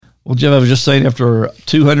Well, Jeff, I was just saying, after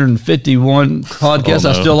 251 podcasts,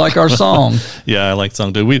 I still like our song. Yeah, I like the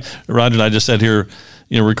song too. Roger and I just sat here,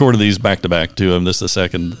 recorded these back to back to them. This is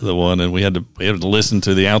the one, and we had to listen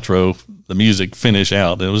to the outro, the music finish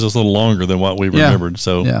out. It was just a little longer than what we remembered.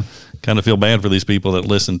 So kind of feel bad for these people that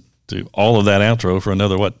listen to all of that outro for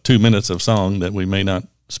another 2 minutes of song that we may not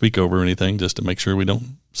speak over or anything, just to make sure we don't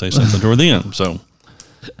say something toward the end. So.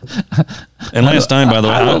 And last time, by the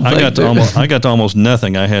way, I got to almost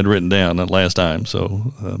nothing I had written down that last time.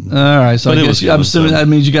 So, all right. So I'm assuming that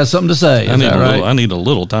means you got something to say. I need a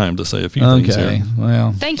little time to say a few things here. Okay.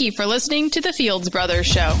 Well, thank you for listening to the Fields Brothers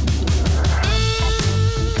Show.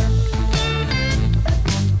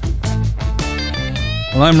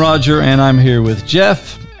 Well, I'm Roger, and I'm here with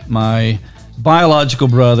Jeff, my biological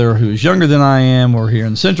brother, who's younger than I am. We're here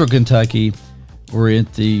in Central Kentucky. We're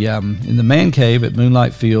at the in the man cave at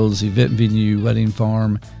Moonlight Fields event venue, wedding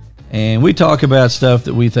farm, and we talk about stuff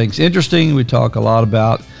that we think is interesting. We talk a lot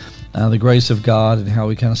about the grace of God and how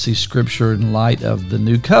we kind of see Scripture in light of the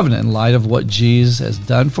new covenant, in light of what Jesus has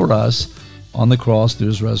done for us on the cross through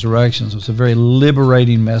his resurrection. So it's a very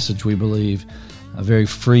liberating message, we believe, very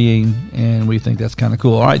freeing, and we think that's kind of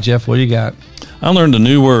cool. All right, Jeff, what do you got? I learned a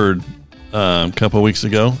new word a couple of weeks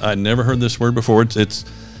ago. I'd never heard this word before. It's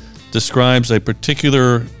describes a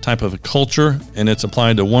particular type of a culture, and it's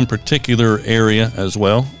applied to one particular area as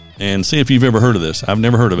well. And see if you've ever heard of this. I've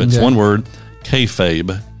never heard of it. It's one word,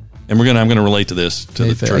 kayfabe. And I'm going to relate to this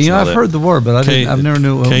to the church. I've heard the word, but I've never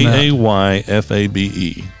knew what it meant.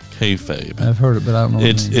 Kayfabe. Kayfabe. I've heard it, but I don't know what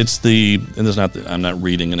it means. I'm not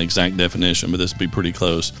reading an exact definition, but this would be pretty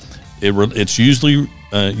close. It's usually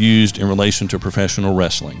used in relation to professional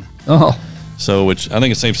wrestling. Oh. So, which I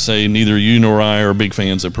think it's safe to say neither you nor I are big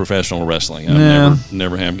fans of professional wrestling. I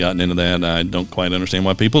never have gotten into that. I don't quite understand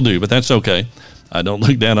why people do, but that's okay. I don't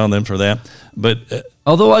look down on them for that. But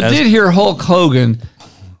although I did hear Hulk Hogan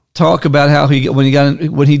talk about how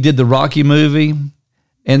when he did the Rocky movie,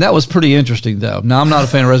 and that was pretty interesting, though. Now, I'm not a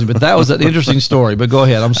fan of wrestling, but that was an interesting story. But go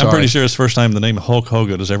ahead. I'm sorry. I'm pretty sure it's the first time the name of Hulk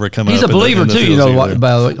Hogan has ever come up. He's a believer, too,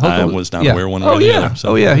 by the way. I was not aware one way or the other.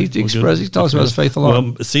 So he talks about his faith a lot.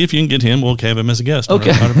 Well, see if you can get him. We'll have him as a guest on our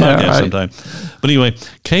podcast sometime. But anyway,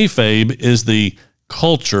 kayfabe is the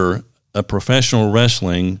culture of professional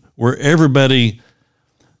wrestling where everybody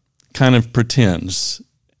kind of pretends,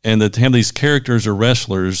 and that have these characters or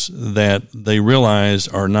wrestlers that they realize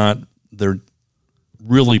are not their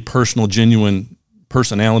really personal, genuine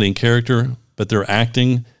personality and character, but they're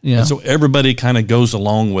acting. Yeah. And so everybody kind of goes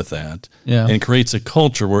along with that and creates a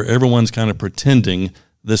culture where everyone's kind of pretending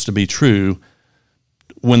this to be true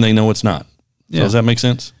when they know it's not. So does that make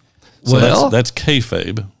sense? So that's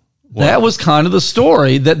kayfabe. That was kind of the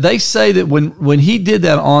story that they say that when he did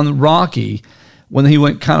that on Rocky, when he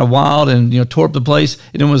went kind of wild and tore up the place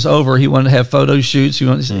and it was over, he wanted to have photo shoots. He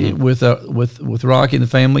wanted with Rocky and the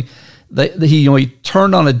family. He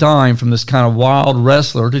turned on a dime from this kind of wild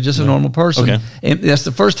wrestler to just a normal person. Okay. And that's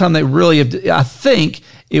the first time they really have, I think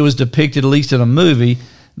it was depicted, at least in a movie,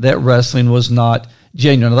 that wrestling was not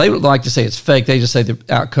genuine. They would like to say it's fake. They just say the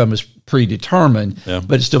outcome is predetermined,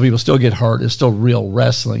 but people still get hurt. It's still real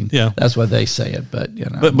wrestling. Yeah. That's why they say it. But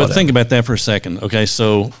but think about that for a second. Okay,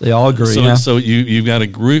 so they all agree. So you've got a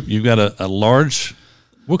group, you've got a large,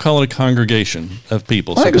 we'll call it a congregation of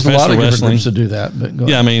people. I think there's a lot of different groups to do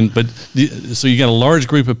that. But so you got a large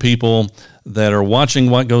group of people that are watching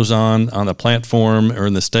what goes on the platform or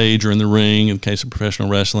in the stage or in the ring, in the case of professional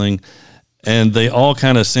wrestling, and they all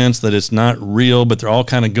kind of sense that it's not real, but they're all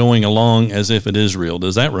kind of going along as if it is real.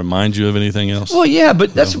 Does that remind you of anything else? Well, yeah,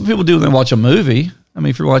 but that's what people do when they watch a movie. I mean,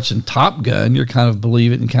 if you're watching Top Gun, you're kind of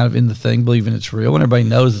believing and kind of in the thing, believing it's real, and everybody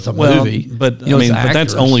knows it's a movie. But but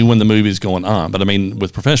that's only when the movie's going on. But I mean,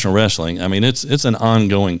 with professional wrestling, I mean, it's an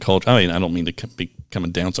ongoing culture. I mean, I don't mean to be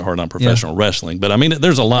coming down so hard on professional wrestling, but I mean,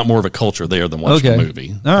 there's a lot more of a culture there than watching a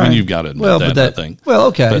movie. All right. I mean, you've got to admit that thing. Well,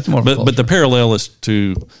 okay, it's more. But the parallel is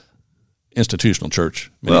to institutional church.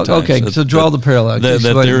 Many times. Okay, so draw the parallel.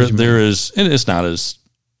 That there is, and it's not as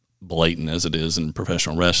blatant as it is in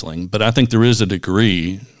professional wrestling, but I think there is a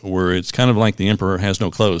degree where it's kind of like the emperor has no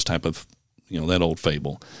clothes type of, that old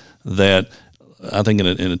fable, that I think in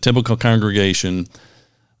a typical congregation,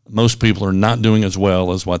 most people are not doing as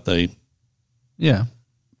well as what they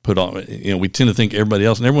put on. We tend to think everybody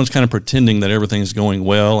else, and everyone's kind of pretending that everything's going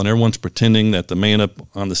well, and everyone's pretending that the man up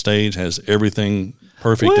on the stage has everything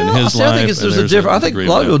perfect in his life. I think there's a difference. I think a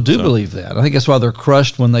lot of people do believe that. I think that's why they're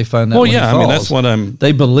crushed when they find out. Well, yeah, I mean, that's what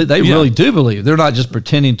They believe. They really do believe. They're not just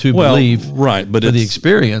pretending to believe. Right, but for the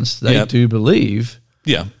experience, they do believe.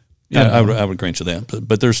 Yeah, Yeah, I would grant you that,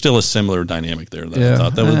 but there's still a similar dynamic there that I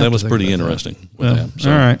thought that was pretty interesting. With that.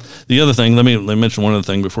 So, all right. The other thing, let me mention one other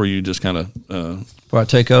thing before you just kind of Before I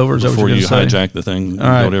take over, is that before what you you're gonna say? hijack the thing,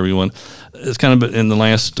 right. whatever you want. It's kind of in the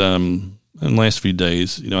last few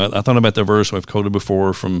days. I thought about the verse I've quoted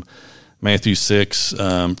before from Matthew 6,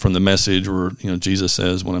 from the Message, where Jesus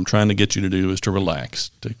says, "What I'm trying to get you to do is to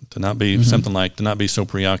relax, to not be something like to not be so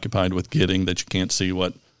preoccupied with getting that you can't see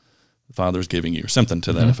what the Father's giving you," or something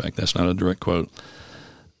to that effect. That's not a direct quote,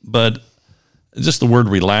 but just the word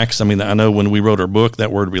relax. I mean, I know when we wrote our book,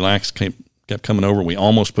 that word relax kept coming over. We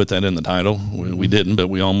almost put that in the title. We didn't, but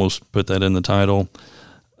we almost put that in the title.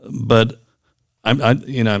 But I'm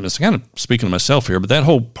just kind of speaking to myself here, but that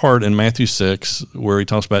whole part in Matthew 6 where he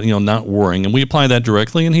talks about, not worrying, and we apply that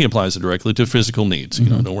directly, and he applies it directly to physical needs.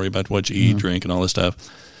 Don't worry about what you eat, drink, and all this stuff.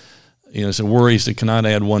 So worries that cannot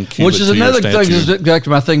add one cubit Which is to another your thing, statue. is back to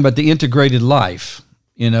my thing about the integrated life.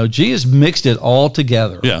 Jesus mixed it all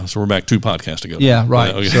together. Yeah, so we're back 2 podcasts ago. Yeah,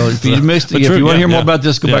 right. Okay. So if you missed, But if true, you want to hear more yeah. about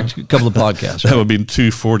this, go back to a couple of podcasts. That would be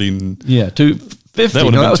 240. Yeah, 250. That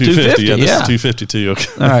would have been 250. Yeah, this yeah. is 252. Okay.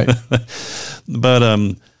 All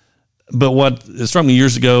right. But what it struck me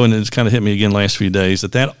years ago, and it's kind of hit me again last few days,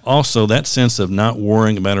 that sense of not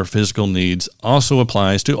worrying about our physical needs also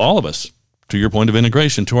applies to all of us. To your point of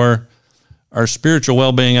integration, to our spiritual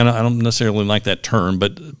well-being. I don't necessarily like that term,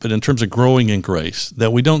 but in terms of growing in grace,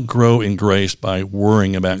 that we don't grow in grace by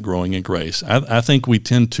worrying about growing in grace. I think we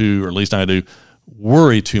tend to, or at least I do,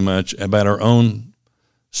 worry too much about our own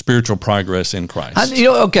spiritual progress in Christ.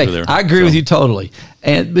 I agree with you totally.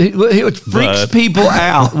 And it freaks people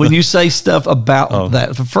out when you say stuff about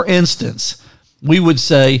that. For instance, we would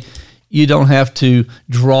say, you don't have to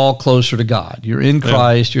draw closer to God. You're in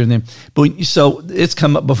Christ. You're in them. But so it's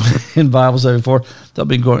come up before in Bible study before. So I've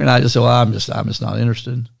been going, and I just say, "Well, I'm just not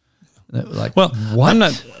interested." Like, what? I'm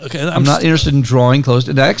not interested in drawing close.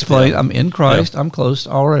 And I explain, I'm in Christ. I'm close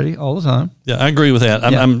already, all the time. Yeah, I agree with that.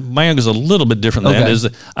 My angle is a little bit different than that. Is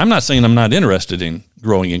that I'm not saying I'm not interested in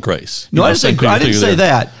growing in grace. No, I didn't say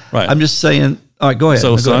that. Right. I'm just saying. All right, go ahead.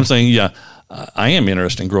 So I'm saying, I am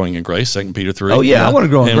interested in growing in grace. 2 Peter 3. Oh yeah, I want to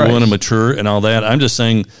grow in grace. And want to mature and all that. I'm just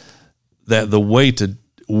saying that the way to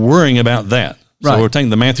worrying about that. So we're taking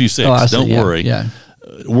the Matthew 6. Don't worry. Yeah.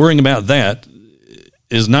 Worrying about that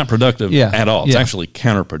is not productive at all. It's actually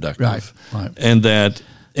counterproductive. Right.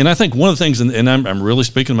 And I think one of the things, and I'm really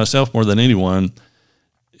speaking to myself more than anyone,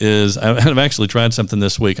 is I've actually tried something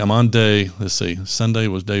this week. I'm on Sunday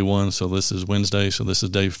was day 1, so this is Wednesday, so this is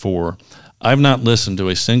day 4. I've not listened to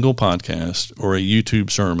a single podcast or a YouTube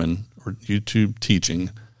sermon or YouTube teaching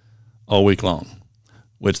all week long,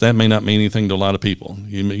 which that may not mean anything to a lot of people.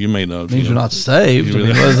 You may know. It means you're not saved.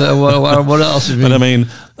 What else? But I mean,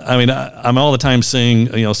 I'm all the time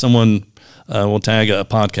seeing, someone will tag a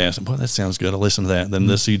podcast and, boy, that sounds good. I'll listen to that. And then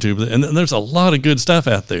this YouTube, and there's a lot of good stuff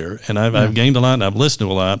out there. And I've gained a lot and I've listened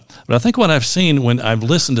to a lot. But I think what I've seen when I've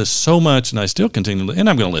listened to so much, and I still continue to, and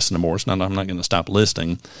I'm going to listen to more. I'm not going to stop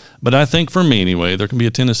listening. But I think for me anyway, there can be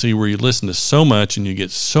a tendency where you listen to so much and you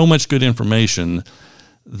get so much good information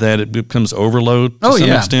that it becomes overload to some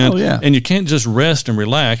extent. And you can't just rest and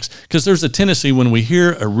relax, because there's a tendency when we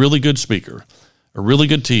hear a really good speaker, a really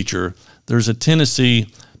good teacher, there's a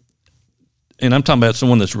tendency, and I'm talking about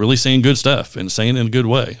someone that's really saying good stuff and saying it in a good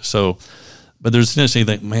way. So, but there's a tendency to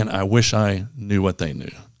think, man, I wish I knew what they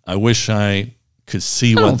knew. I wish I could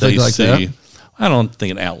see what they see. That. I don't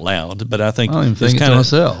think it out loud, but I think I don't even think it to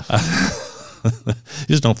myself. You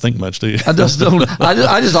just don't think much, do you? I just don't.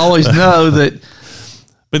 I just always know that.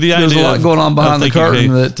 But there's a lot going on behind the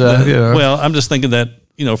curtain. Well, I'm just thinking that,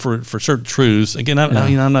 for certain truths. Again,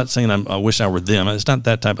 I'm not saying I wish I were them. It's not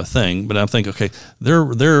that type of thing. But I'm thinking, okay,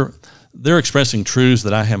 they're expressing truths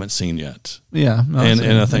that I haven't seen yet. Yeah, and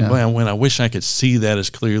I think, well, when I wish I could see that as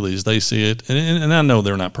clearly as they see it, and I know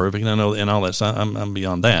they're not perfect, and I know and all that. So I'm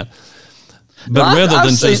beyond that. But I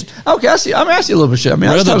see. I'm asking a little bit. I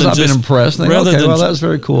mean, sometimes I've been impressed. That's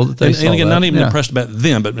very cool that they saw and again, that. Not even impressed about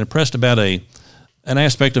them, but impressed about an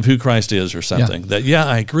aspect of who Christ is or something. That,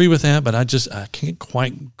 I agree with that, but I can't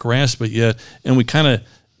quite grasp it yet. And we kind of,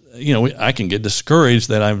 I can get discouraged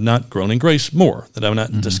that I've not grown in grace more, that I've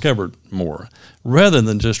not discovered more, rather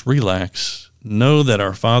than just relax, know that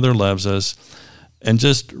our Father loves us, and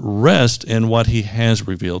just rest in what He has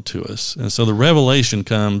revealed to us. And so the revelation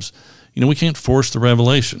comes. We can't force the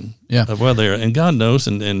revelation of what they are. And God knows,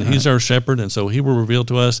 and He's our shepherd, and so He will reveal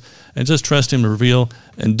to us, and just trust Him to reveal.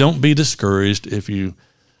 And don't be discouraged if you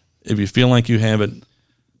feel like you haven't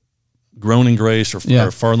grown in grace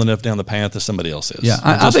or far enough down the path as somebody else is. Yeah,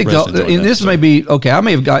 I think may be okay. I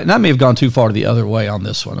may have gone too far to the other way on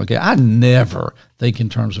this one. Okay, I never think in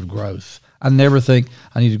terms of growth. I never think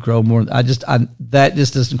I need to grow more. That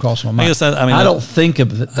just doesn't cross my mind. I don't think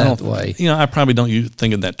of it that way. I probably don't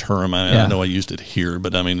think of that term. I know I used it here,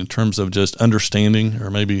 but I mean, in terms of just understanding or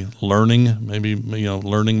maybe learning,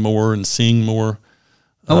 learning more and seeing more.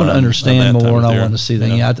 I want to understand more, and I want to see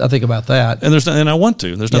things. Yeah, I think about that, and I want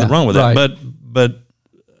to. There's nothing wrong with that. But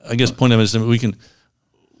I guess the point of it is that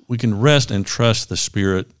we can rest and trust the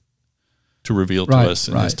Spirit to reveal to us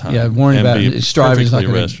in His time. Yeah, worrying about it, striving is not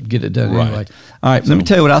going to get it done anyway. All right, let me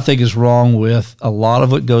tell you what I think is wrong with a lot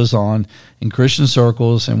of what goes on in Christian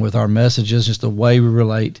circles and with our messages, just the way we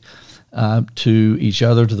relate to each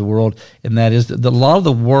other, to the world, and that is that a lot of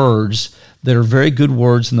the words that are very good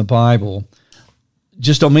words in the Bible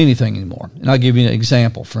just don't mean anything anymore. And I'll give you an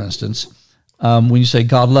example, for instance. When you say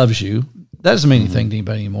God loves you, that doesn't mean anything to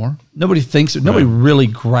anybody anymore. Nobody thinks it. Nobody really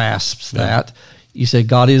grasps that. You say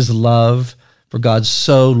God is love, for God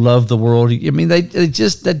so loved the world. I mean,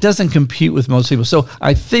 that doesn't compute with most people. So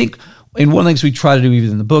I think, and one of the things we try to do even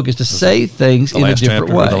in the book is to say things in a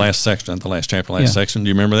different way. The last section, section. Do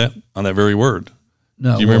you remember that? On that very word?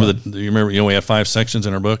 No. Do you remember we have 5 sections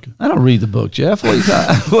in our book? I don't read the book, Jeff. What was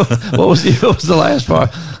the last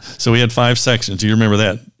part? So we had 5 sections. Do you remember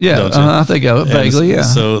that? Yeah, I think of it vaguely, yeah.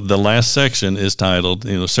 So the last section is titled,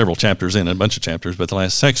 several chapters in it, a bunch of chapters, but the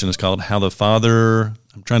last section is called How the Father,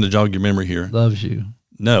 I'm trying to jog your memory here. Loves you.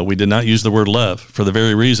 No, we did not use the word love for the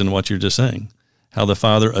very reason what you're just saying. How the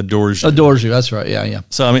Father adores you. Adores you, that's right, yeah.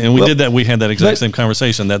 So, I mean, and we did that, we had that exact same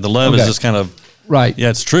conversation, that the love is just kind of, right. Yeah,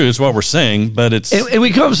 it's true. It's what we're saying, but it's... And we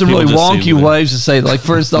come up with some really wonky ways to say, like,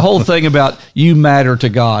 for instance, the whole thing about you matter to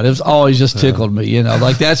God. It's always just tickled me,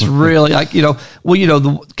 like that's really, like,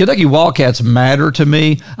 the Kentucky Wildcats matter to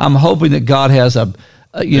me. I'm hoping that God has a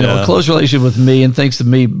close relationship with me and thinks of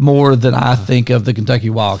me more than I think of the Kentucky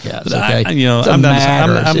Wildcats. Okay, I'm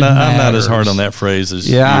not as hard on that phrase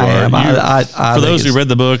as you are. I am. For those who read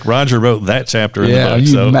the book, Roger wrote that chapter in the book.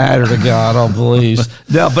 You matter to God, oh please.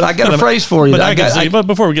 No, but I got a phrase for you. But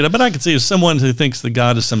before we get up, I can see if someone who thinks that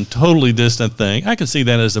God is some totally distant thing, I can see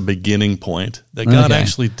that as a beginning point that God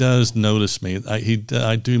actually does notice me.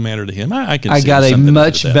 I do matter to Him. I got a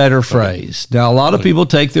much better phrase. Now, a lot of people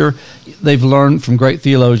they've learned from great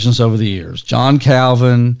theologians over the years, John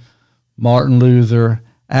Calvin, Martin Luther,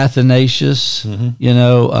 Athanasius,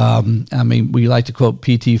 I mean, we like to quote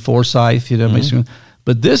P.T. Forsyth,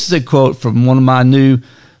 but this is a quote from one of my new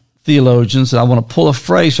theologians that I want to pull a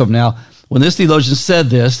phrase from. Now, when this theologian said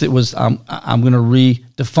this, it was, I'm going to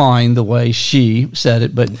redefine the way she said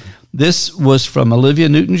it, but this was from Olivia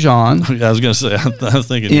Newton-John. I was going to say, I was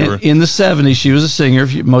thinking in the 70s, she was a singer.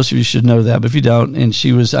 Most of you should know that, but if you don't, and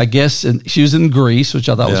she was, I guess, she was in Grease, which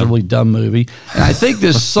I thought was a really dumb movie. And I think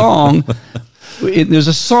this song, there's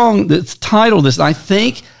a song that's titled this, and I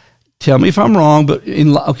think, tell me if I'm wrong, but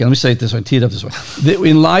let me say it this way, tee it up this way.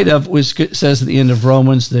 In light of, which says at the end of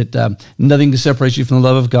Romans that nothing can separate you from the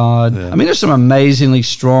love of God. Yeah. I mean, there's some amazingly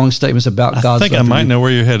strong statements about God's love. I think I might know where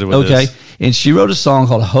you're headed with this. Okay, and she wrote a song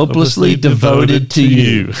called Hopelessly Devoted to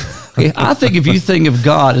You. Okay, I think if you think of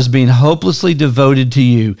God as being hopelessly devoted to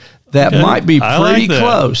you, that might be pretty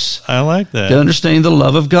close. I like that. To understanding the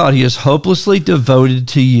love of God. He is hopelessly devoted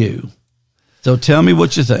to you. So tell me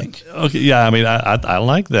what you think. Okay, yeah, I mean, I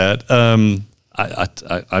like that.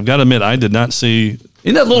 I've got to admit, I did not see...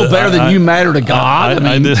 Isn't that a little better than you matter to God?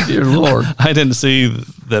 I mean, dear Lord. I didn't see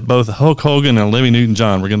that both Hulk Hogan and Olivia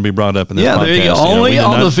Newton-John were going to be brought up in this podcast. Yeah, there you go. Only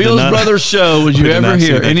on the Fields Brothers show would you ever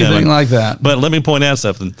hear anything like that. But let me point out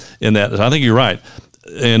something in that. I think you're right.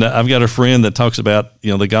 And I've got a friend that talks about,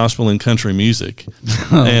 the gospel and country music.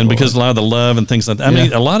 Because a lot of the love and things like that. I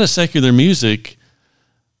mean, a lot of secular music...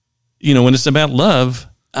 when it's about love,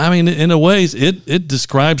 I mean, in a ways, it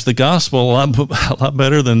describes the gospel a lot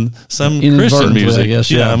better than some Christian music. I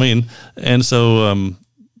guess, I mean, and so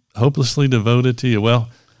hopelessly devoted to you. Well,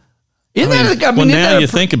 now you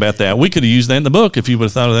think about that. We could have used that in the book if you would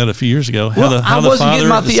have thought of that a few years ago. I wasn't getting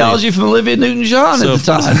my theology from Olivia Newton-John at the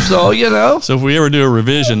time, so. So if we ever do a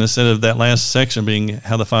revision, instead of that last section being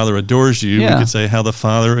how the Father adores you, we could say how the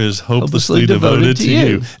Father is hopelessly devoted to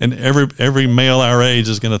you. And every male our age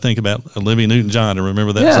is going to think about Olivia Newton-John and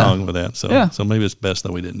remember that song with that. So maybe it's best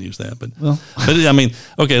that we didn't use that. But I mean,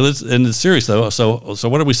 okay, and it's serious though. So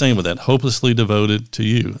what are we saying with that? Hopelessly devoted to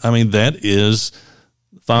you. I mean, that is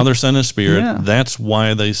Father, Son, and Spirit. Yeah. That's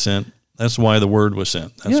why they sent. That's why the Word was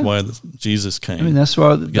sent. That's why Jesus came. I mean, that's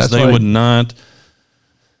why because they would not.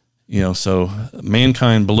 So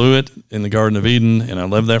mankind blew it in the Garden of Eden, and I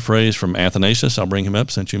love that phrase from Athanasius. I'll bring him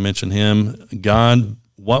up since you mentioned him.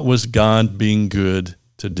 What was God being good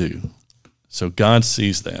to do? So God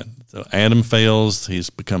sees that. So Adam fails. He's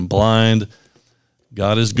become blind.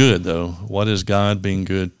 God is good, though. What is God being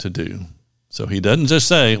good to do? So he doesn't just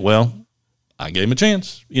say, well, I gave him a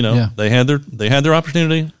chance. They had their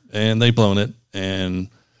opportunity, and they've blown it, and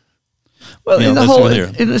in the whole,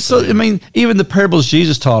 even the parables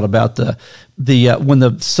Jesus taught about the when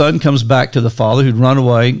the son comes back to the father who'd run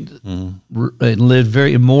away and lived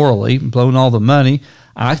very immorally, blown all the money.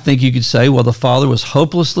 I think you could say, well, the father was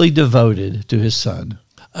hopelessly devoted to his son.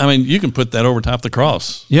 You can put that over top the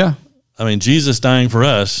cross. Yeah. Jesus dying for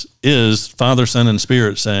us is Father, Son, and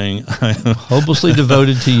Spirit saying, I am hopelessly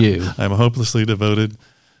devoted to you. I'm hopelessly devoted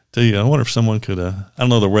to you. I wonder if someone could, I don't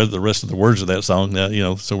know the rest of the words of that song,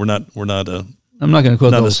 so we're not I'm not going to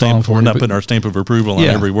quote the whole song for you. We're not putting our stamp of approval on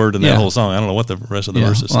every word in that whole song. I don't know what the rest of the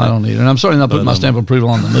verses say. I don't either. And I'm certainly not putting my stamp of approval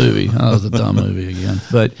on the movie. That was a dumb movie again.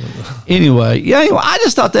 But anyway, I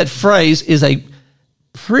just thought that phrase is a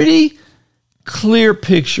pretty clear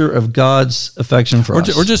picture of God's affection for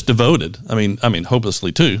us. Or just devoted.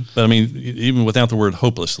 Hopelessly too. But even without the word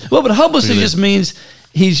hopelessly. Well, but hopelessly just means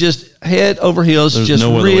he's just head over heels. There's just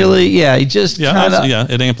no really, he just kind of. Yeah,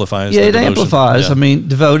 it amplifies. Yeah, it amplifies. Yeah.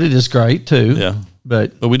 Devoted is great too. Yeah.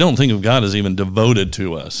 But we don't think of God as even devoted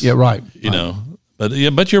to us. Yeah, right.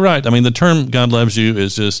 But you're right. The term God loves you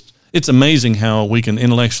is just, it's amazing how we can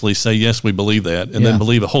intellectually say, yes, we believe that, and then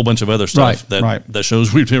believe a whole bunch of other stuff that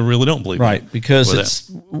shows we really don't believe right, that. Because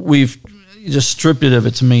we've just stripped it of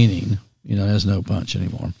its meaning. It has no punch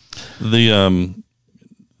anymore. The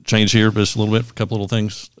change here just a little bit, a couple little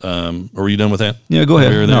things. Are you done with that? Yeah, go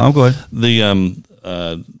ahead. No, I'll go ahead.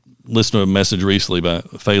 The listened to a message recently by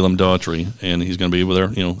Phelim Daughtry, and he's going to be with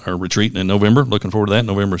our retreat in November. Looking forward to that,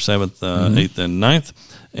 November 7th, 8th, and 9th.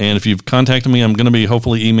 And if you've contacted me, I'm going to be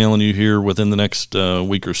hopefully emailing you here within the next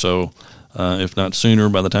week or so, if not sooner,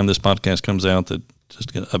 by the time this podcast comes out, that just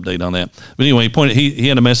to get an update on that. But anyway, he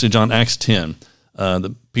had a message on Acts 10,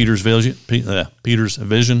 the Peter's vision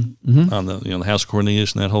on the House of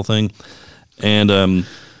Cornelius and that whole thing. And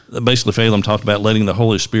basically Phelim talked about letting the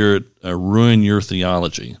Holy Spirit ruin your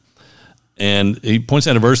theology. And he points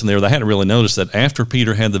out a verse in there that I hadn't really noticed, that after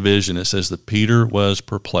Peter had the vision, it says that Peter was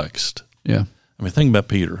perplexed. Yeah. Think about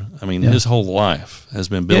Peter. His whole life has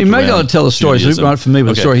been built around you may not tell the story. He's not familiar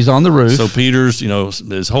with the story. He's on the roof. So Peter's,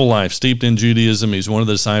 his whole life steeped in Judaism. He's one of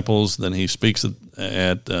the disciples. Then he speaks at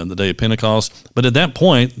the day of Pentecost. But at that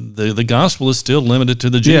point, the gospel is still limited to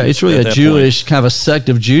the Jews. Yeah, it's really a Jewish kind of a sect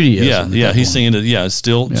of Judaism. Yeah. He's saying that, it's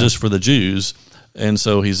still just for the Jews. And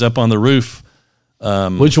so he's up on the roof.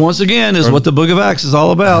 Which, once again, is what the book of Acts is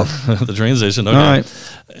all about. The transition. Okay. All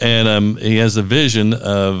right. And he has a vision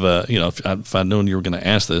of, if I'd known you were going to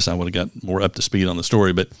ask this, I would have got more up to speed on the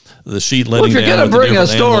story. But the sheet letting down. Well, if you're going to bring a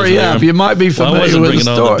story up, you might be familiar with the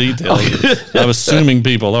story. I wasn't bringing all the details. I'm assuming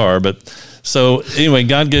people are. But so anyway,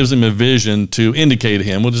 God gives him a vision to indicate to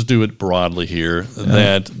him, we'll just do it broadly here,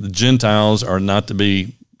 that the Gentiles are not to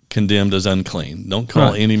be condemned as unclean. Don't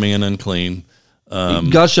call any man unclean.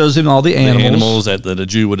 God shows him all the animals that a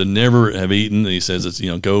Jew would have never have eaten. And he says, it's,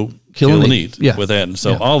 go kill and eat with that. And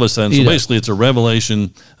so all of a sudden, basically it's a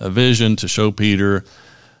revelation, a vision to show Peter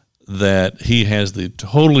that he has the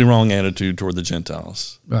totally wrong attitude toward the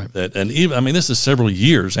Gentiles. Right. And even, this is several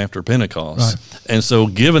years after Pentecost. Right. And so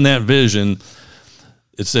given that vision,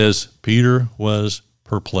 it says Peter was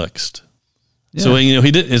perplexed. Yeah. So,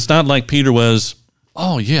 it's not like Peter was,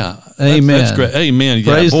 oh yeah, amen. That's great. Amen.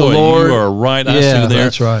 Yeah, praise boy, the Lord. You are right. I see there.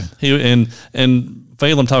 That's right. And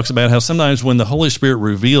Phelim talks about how sometimes when the Holy Spirit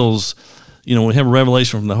reveals, we have a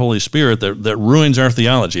revelation from the Holy Spirit that ruins our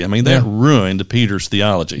theology. That ruined Peter's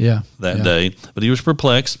theology that day. But he was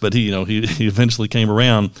perplexed. But he eventually came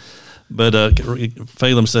around. But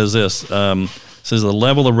Phelim says this. Says the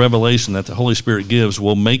level of revelation that the Holy Spirit gives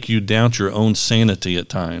will make you doubt your own sanity at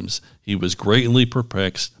times. He was greatly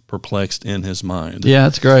perplexed in his mind. Yeah,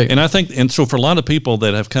 that's great. And I think, so for a lot of people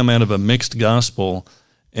that have come out of a mixed gospel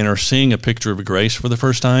and are seeing a picture of grace for the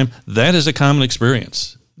first time, that is a common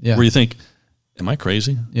experience. Yeah. Where you think, am I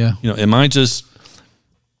crazy? Yeah. Am I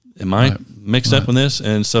mixed up in this?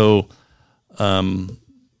 And so,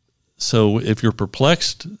 so if you're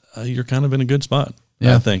perplexed, you're kind of in a good spot.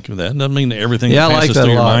 Yeah. I think that doesn't mean that everything that passes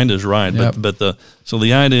through your mind is right. Yep. But the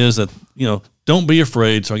idea is that, don't be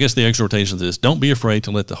afraid. So I guess the exhortation is this: don't be afraid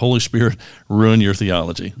to let the Holy Spirit ruin your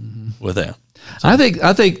theology with that. So. I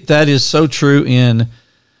think that is so true in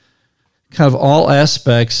kind of all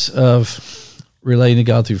aspects of relating to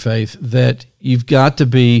God through faith, that you've got to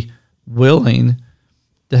be willing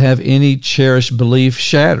to have any cherished belief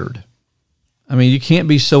shattered. I mean, you can't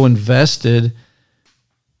be so invested.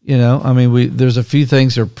 You know, I mean, there's a few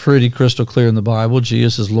things that are pretty crystal clear in the Bible.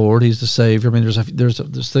 Jesus is Lord; He's the Savior. I mean,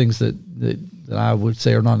 there's things that I would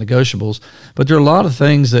say are non-negotiables, but there are a lot of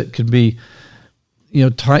things that could be, you know,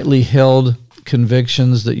 tightly held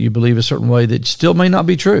convictions that you believe a certain way that still may not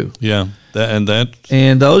be true. Yeah, and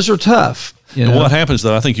those are tough. You know? And what happens,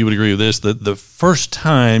 though, I think you would agree with this, that the first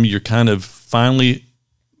time you're kind of finally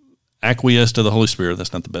acquiesce to the Holy Spirit,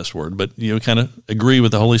 that's not the best word, but you kind of agree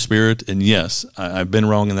with the Holy Spirit, and yes, I've been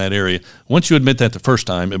wrong in that area. Once you admit that the first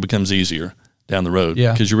time, it becomes easier down the road,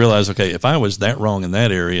 because you realize, okay, if I was that wrong in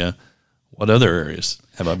that area, what other areas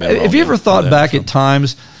have I been wrong? Have you ever thought back at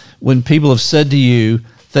times when people have said to you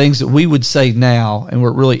things that we would say now and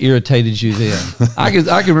what really irritated you then? I can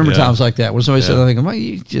remember times like that when somebody said, I think, well,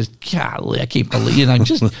 you just, golly, I can't believe it. I'm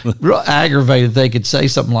just real aggravated they could say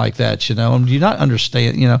something like that, you know, and do you not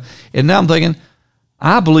understand, you know? And now I'm thinking,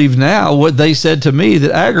 I believe now what they said to me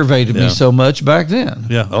that aggravated me so much back then.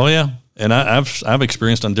 Yeah. Oh, yeah. And I've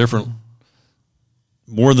experienced on different,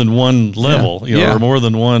 more than one level, you know, or more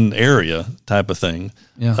than one area type of thing.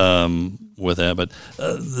 Yeah. With that, but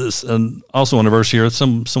this, and also on a verse here,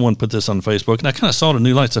 someone put this on Facebook, and I kind of saw it in a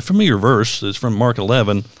new light. It's a familiar verse. It's from Mark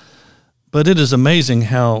 11, but it is amazing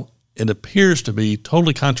how it appears to be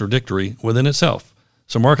totally contradictory within itself.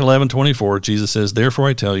 So Mark 11:24, Jesus says, "Therefore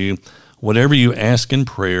I tell you, whatever you ask in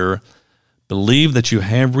prayer, believe that you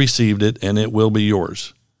have received it, and it will be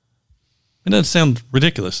yours." It doesn't sound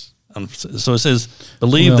ridiculous. So it says,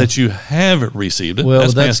 believe that you have received it.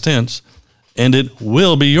 That's past tense. And it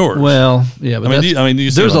will be yours. Well, yeah, but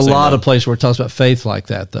there's a lot of places where it talks about faith like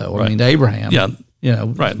that, though. Right. I mean, Abraham. Yeah, you know,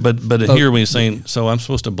 right. But here when he's saying, so I'm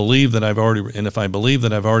supposed to believe that I've already, and if I believe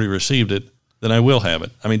that I've already received it, then I will have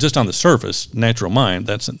it. I mean, just on the surface, natural mind,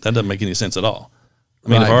 that doesn't make any sense at all. I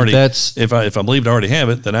mean, if I believe I already have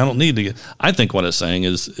it, then I don't need to get. I think what it's saying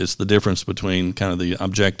is it's the difference between kind of the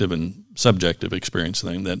objective and subjective experience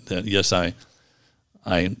thing. That yes, I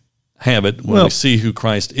have it when we see who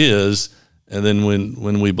Christ is. And then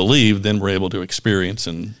when we believe, then we're able to experience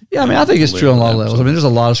and I mean, I think it's true on a lot of levels. I mean, there's a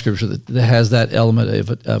lot of scripture that has that element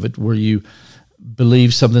of it where you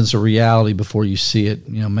believe something's a reality before you see it,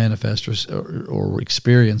 you know, manifest or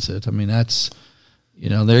experience it. I mean, that's, you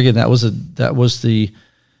know, there again, that was the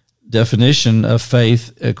definition of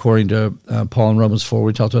faith according to Paul in Romans 4.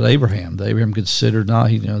 We talked about Abraham. Abraham considered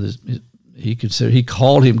not, you know,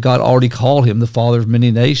 God already called him the father of many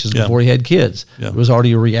nations before he had kids. Yeah. It was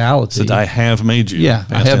already a reality. Said, I have made you. Yeah,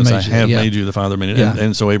 I have made you the father of many nations.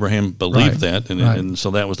 And so Abraham believed that, and so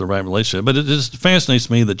that was the right relationship. But it just fascinates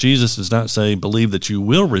me that Jesus does not say, believe that you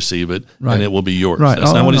will receive it, and it will be yours. Right.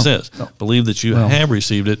 That's not what he says. No. Believe that you have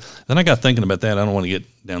received it. Then I got thinking about that. I don't want to get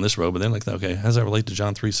down this road, but then okay, how does that relate to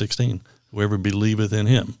John 3:16? Whoever believeth in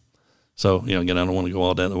him. So, you know, again, I don't want to go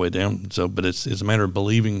all the way down. So, but it's a matter of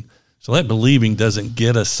believing. So that believing doesn't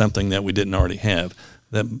get us something that we didn't already have.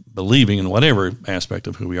 That believing in whatever aspect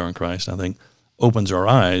of who we are in Christ, I think, opens our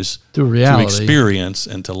eyes to reality, to experience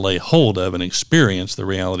and to lay hold of and experience the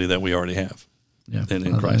reality that we already have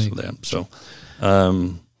in Christ with that. So,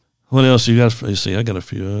 what else you got? You see, I got a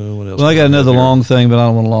few. What else? Well, I got another long thing, but I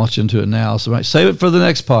don't want to launch into it now. So save it for the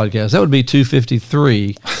next podcast. That would be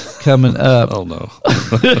 253 coming up. Oh no.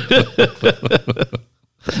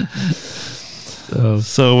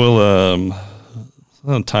 So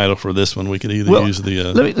we'll title for this one. We could either use the.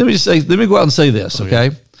 Let me go out and say this,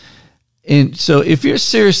 okay? And so if you're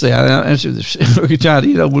seriously, I answer this.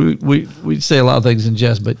 You know, we say a lot of things in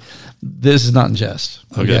jest, but this is not in jest.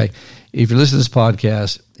 Okay. If you're listening to this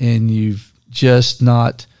podcast and you've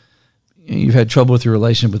had trouble with your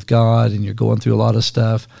relationship with God and you're going through a lot of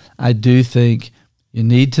stuff, I do think you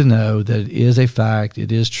need to know that it is a fact,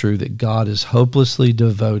 it is true that God is hopelessly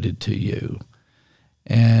devoted to you.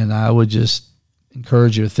 And I would just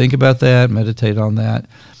encourage you to think about that, meditate on that,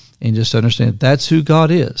 and just understand that's who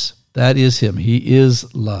God is. That is him. He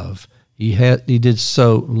is love. He did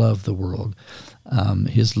so love the world.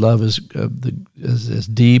 His love is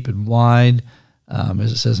deep and wide,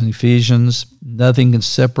 as it says in Ephesians. Nothing can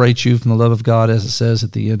separate you from the love of God, as it says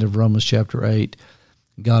at the end of Romans chapter 8.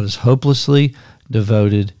 God is hopelessly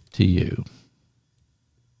devoted to you.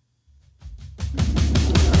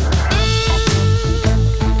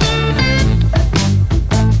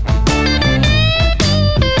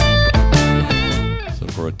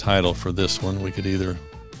 For a title for this one, we could either,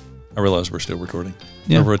 I realize we're still recording.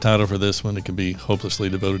 Yeah. So for a title for this one, it could be Hopelessly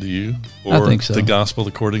Devoted to You, or I think so. The Gospel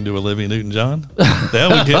According to Olivia Newton-John.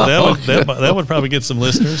 That would probably get some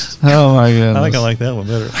listeners. Oh my goodness. I think I like that one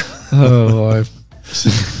better. Oh boy.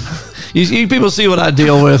 You people see what I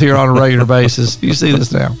deal with here on a regular basis. You see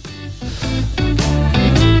this now.